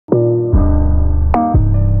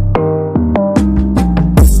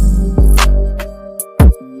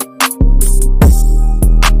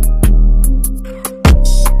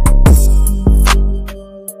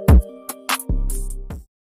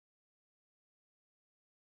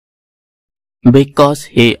Because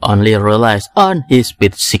he only relies on his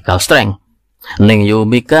physical strength, Ning Yu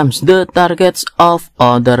becomes the target of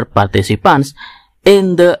other participants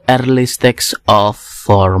in the early stage of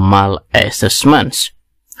formal assessments.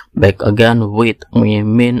 Back again with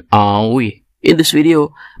Mimin Aoi. In this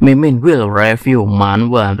video, Mimin will review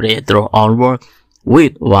Manhua retro artwork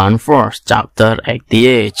with 1/4 chapter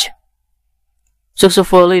 88.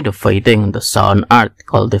 Successfully defeating the sound art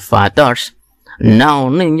cultivators, now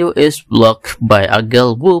Ning Yu is blocked by a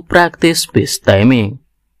girl who practices beast taming.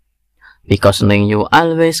 Because Ning Yu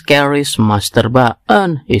always carries Master Ba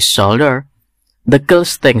on his shoulder, the girl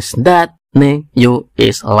thinks that Ning Yu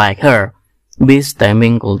is like her, beast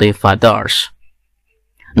taming cultivators.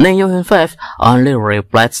 Ning Yu in fact only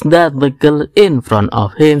replies that the girl in front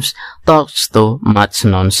of him talks too much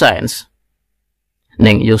nonsense.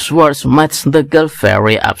 Ning Yu's words makes the girl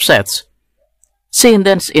very upset. She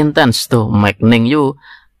then intends to make Ning Yu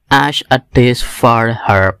ask a dish for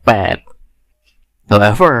her pet.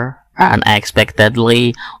 However,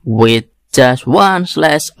 unexpectedly, with just one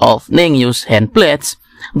slash of Ning Yu's hand blades,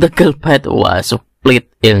 the girl pet was split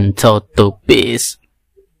into 2 pieces.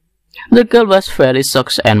 The girl was very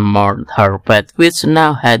shocked and mourned her pet, which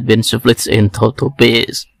now had been split into 2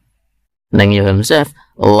 pieces. Ning Yu himself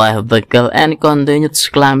left the girl and continued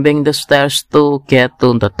climbing the stairs to get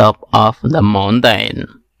to the top of the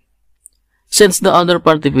mountain. Since the other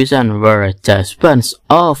participants were just bunch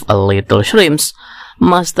of little shrimps,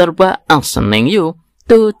 Master Ba asked Ning Yu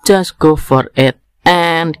to just go for it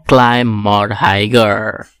and climb more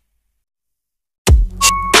higher.